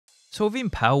So within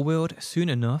Palworld, soon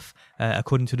enough,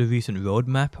 according to the recent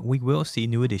roadmap, we will see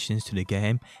new additions to the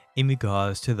game in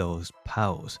regards to those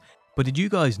PALs. But did you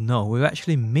guys know we're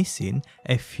actually missing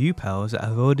a few PALs that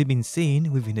have already been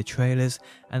seen within the trailers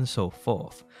and so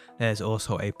forth. There's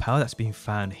also a PAL that's been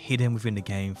found hidden within the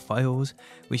game files,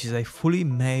 which is a fully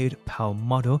made PAL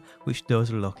model which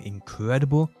does look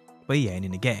incredible, but he ain't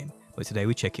in the game. But today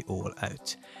we check it all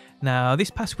out. Now this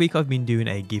past week I've been doing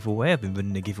a giveaway, I've been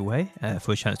running a giveaway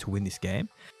for a chance to win this game.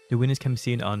 The winners can be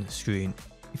seen on screen.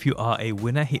 If you are a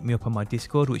winner, hit me up on my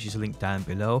Discord, which is linked down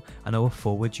below, and I will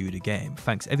forward you the game.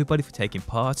 Thanks everybody for taking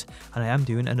part, and I am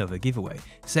doing another giveaway.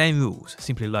 Same rules,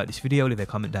 simply like this video, leave a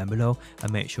comment down below,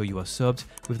 and make sure you are subbed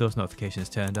with those notifications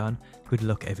turned on. Good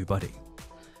luck everybody.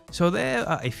 So there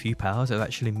are a few PALs that are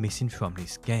actually missing from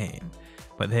this game,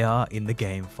 but they are in the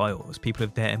game files. People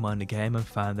have data mined the game and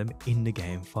found them in the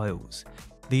game files.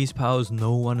 These PALs,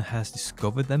 no one has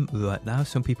discovered them right now.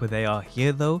 Some people, they are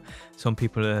here though. Some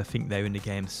people think they're in the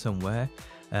game somewhere.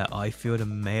 I feel they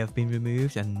may have been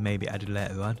removed and maybe added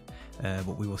later on,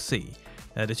 but we will see.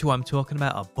 The two I'm talking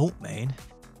about are Boltmane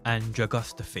and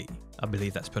Dragostophy, I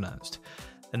believe that's pronounced.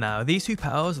 Now these two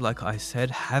PALs, like I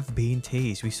said, have been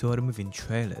teased. We saw them within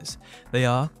trailers. They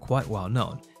are quite well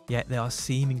known, yet they are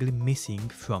seemingly missing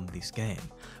from this game.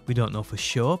 We don't know for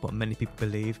sure, but many people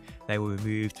believe they were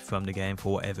removed from the game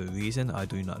for whatever reason. I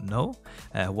do not know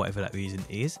whatever that reason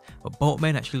is, but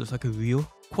Boltmane actually looks like a real,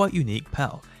 quite unique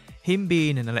PAL. Him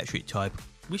being an electric type,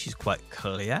 which is quite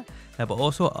clear, but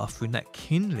also offering that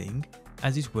kindling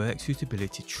as his work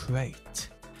suitability trait.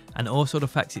 And also the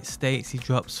fact it states he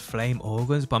drops flame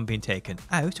organs upon being taken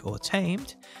out or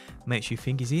tamed makes you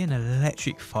think, is he an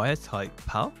electric fire type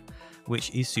PAL?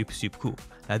 Which is super cool.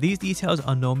 Now these details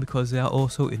are known because they are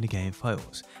also in the game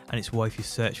files, and it's why if you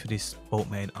search for this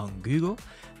Boltmane on Google,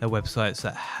 the websites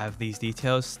that have these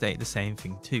details state the same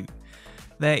thing too.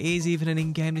 There is even an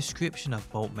in-game description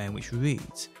of Boltmane which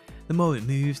reads, the more it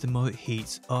moves, the more it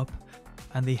heats up,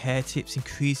 and the hair tips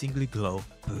increasingly glow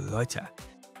brighter.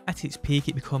 At its peak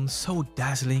it becomes so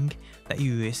dazzling that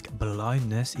you risk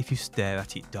blindness if you stare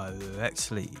at it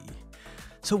directly.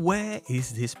 So where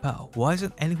is this PAL? Why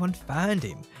hasn't anyone found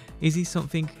him? Is he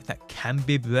something that can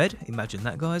be bred? Imagine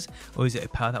that guys. Or is it a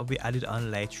PAL that will be added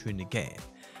on later in the game?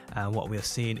 And what we're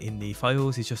seeing in the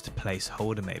files is just a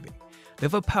placeholder maybe. The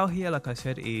other PAL here, like I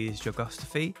said, is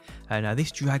Dragostophy. And now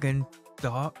this dragon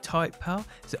dark type PAL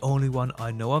is the only one I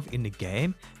know of in the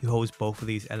game who holds both of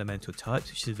these elemental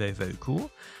types, which is very cool.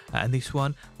 And this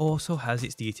one also has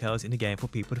its details in the game for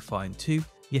people to find too,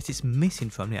 yet it's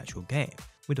missing from the actual game.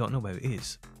 We don't know where it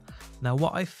is. Now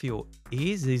what I feel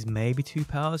is maybe two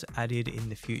PALs added in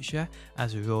the future.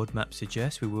 As the roadmap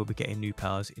suggests, we will be getting new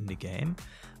PALs in the game.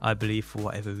 I believe for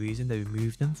whatever reason they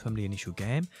removed them from the initial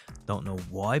game. Don't know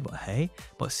why, but hey.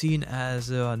 But seeing as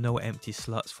there are no empty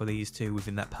slots for these two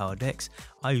within that PAL Dex,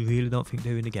 I really don't think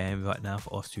they're in the game right now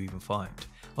for us to even find.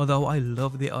 Although I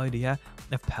love the idea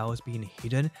of PALs being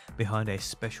hidden behind a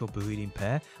special breeding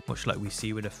pair, much like we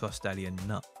see with the Frost Alien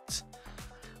Nuts.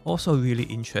 Also really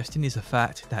interesting is the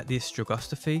fact that this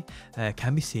Dragostophy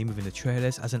can be seen within the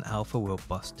trailers as an alpha world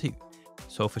boss too.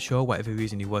 So for sure, whatever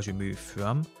reason he was removed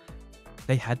from,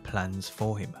 they had plans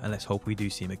for him, and let's hope we do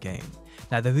see him again.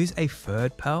 Now there is a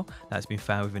third PAL that's been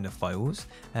found within the files,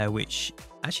 which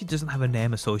actually doesn't have a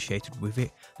name associated with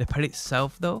it. The PAL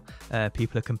itself though,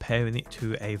 people are comparing it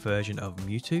to a version of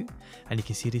Mewtwo, and you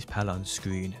can see this PAL on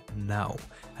screen now,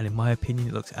 and in my opinion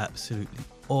it looks absolutely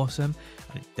awesome,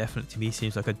 and it definitely to me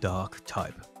seems like a dark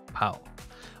type PAL.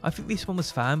 I think this one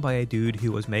was found by a dude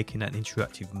who was making an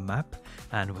interactive map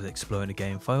and was exploring the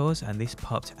game files, and this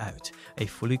popped out a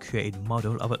fully created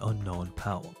model of an unknown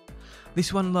PAL.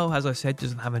 This one though, as I said,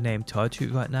 doesn't have a name tied to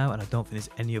it right now, and I don't think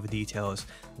there's any other details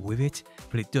with it,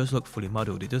 but it does look fully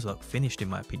modelled. It does look finished in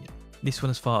my opinion. This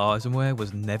one, as far as I'm aware,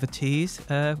 was never teased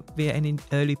via any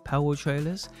early Palworld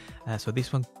trailers, so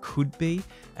this one could be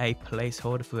a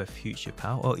placeholder for a future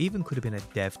PAL, or even could have been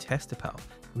a dev tester PAL.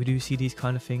 We do see these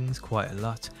kind of things quite a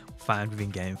lot found within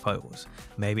game files.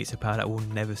 Maybe it's a PAL that we'll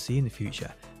never see in the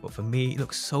future, but for me it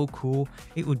looks so cool,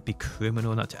 it would be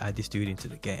criminal not to add this dude into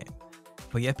the game.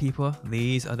 But yeah people,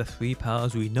 these are the three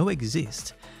PALs we know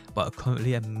exist, but are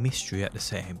currently a mystery at the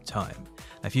same time.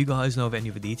 Now, if you guys know of any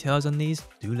of the details on these,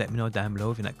 do let me know down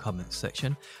below in that comment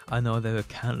section. I know there are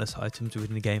countless items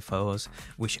within the game files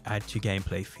which add to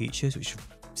gameplay features which have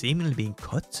seemingly been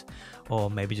cut, or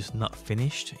maybe just not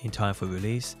finished in time for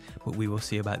release, but we will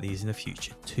see about these in the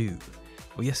future too.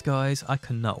 But yes guys, I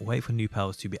cannot wait for new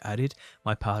PALs to be added.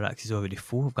 My PAL axe is already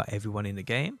full, I've got everyone in the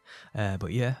game.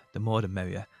 But yeah, the more the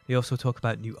merrier. They also talk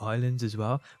about new islands as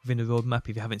well within the roadmap.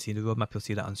 If you haven't seen the roadmap, you'll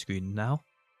see that on screen now.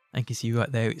 And you can see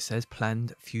right there it says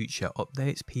planned future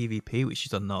updates PvP, which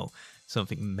is, I know,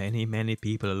 something many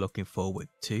people are looking forward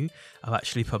to. I'll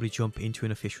actually probably jump into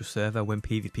an official server when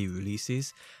PvP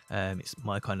releases. It's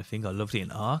my kind of thing. I loved it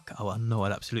in Ark. Oh, I know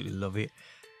I'd absolutely love it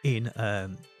in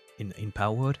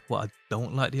Palworld. What I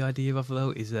don't like the idea of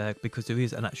though is because there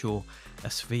is an actual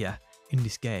sphere in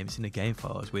this game, it's in the game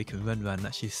files, where you can run around and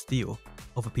actually steal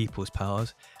other people's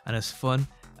powers. And as fun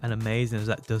and amazing as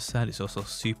that does sound, it's also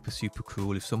super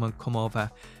cruel. If someone come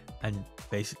over and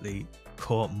basically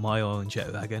caught my own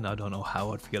jet wagon, I don't know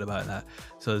how I'd feel about that.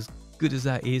 So as good as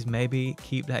that is, maybe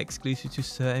keep that exclusive to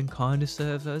certain kind of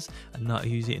servers and not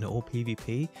use it in all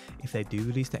PvP if they do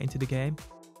release that into the game.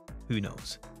 Who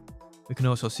knows? We can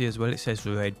also see as well, it says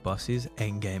raid bosses,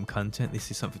 endgame content.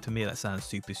 This is something to me that sounds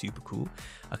super cool.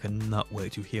 I cannot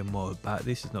wait to hear more about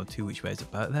this. There's no two which ways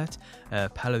about that.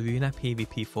 PAL Arena,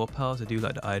 PvP for PALs. I do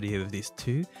like the idea of this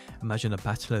too. Imagine a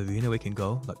battle arena where we can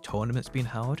go, like tournaments being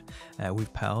held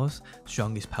with PALs.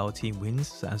 Strongest PAL team wins.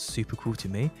 Sounds super cool to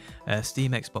me.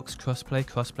 Steam Xbox crossplay.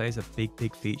 Crossplay is a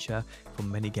big feature for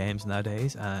many games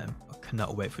nowadays. I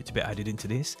cannot wait for it to be added into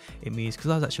this. It means,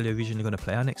 because I was actually originally going to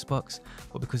play on Xbox,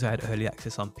 but because I had early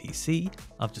access on PC,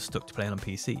 I've just stuck to playing on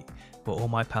PC. But all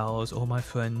my pals, all my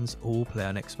friends, all play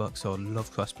on Xbox, so I'd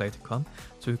love crossplay to come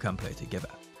so we can play together.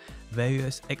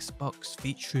 Various Xbox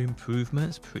feature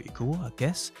improvements, pretty cool I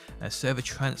guess. Server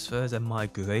transfers and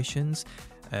migrations.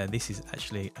 This is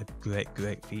actually a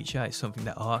great feature. It's something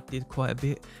that Ark did quite a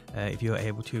bit. If you're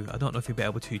able to, I don't know if you'll be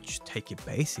able to just take your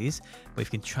bases, but if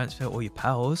you can transfer all your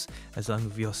powers, as long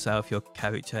as yourself, your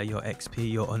character, your XP,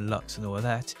 your unlocks and all of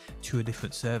that, to a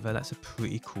different server, that's a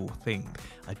pretty cool thing.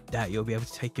 I doubt you'll be able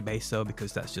to take your base though,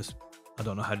 because that's just, I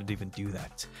don't know how to even do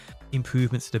that.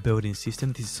 Improvements to the building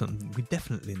system. This is something we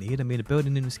definitely need. I mean, the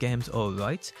building in this game's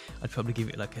alright. I'd probably give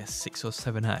it like a 6 or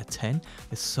 7 out of 10.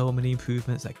 There's so many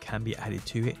improvements that can be added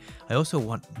to it. I also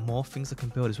want more things I can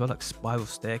build as well, like spiral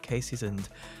staircases and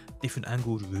different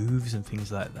angled roofs and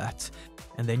things like that.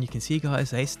 And then you can see,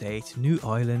 guys, they state new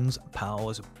islands,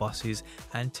 powers, bosses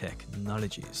and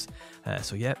technologies.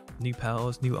 So yeah, new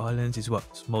powers, new islands is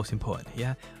what's most important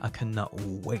here. I cannot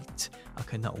wait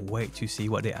to see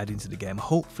what they add into the game.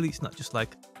 Hopefully it's not just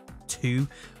like 2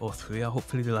 or 3.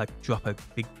 Hopefully they like drop a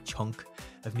big chunk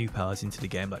of new powers into the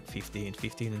game, like 15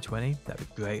 and 20. That'd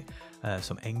be great.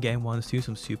 Some end game ones too,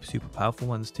 some super powerful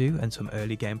ones too, and some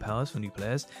early game powers for new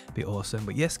players. Be awesome.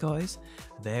 But yes, guys,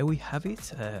 there we have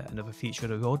it. Another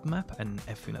feature of the roadmap and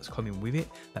everything that's coming with it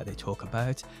that they talk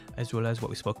about, as well as what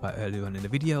we spoke about earlier on in the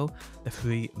video, the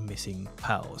 3 missing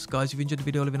pals. Guys, if you enjoyed the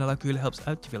video, leaving a like really helps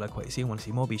out. If you like what you see and want to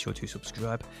see more, be sure to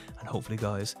subscribe, and hopefully,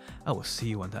 guys, I will see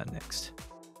you on that next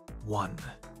one.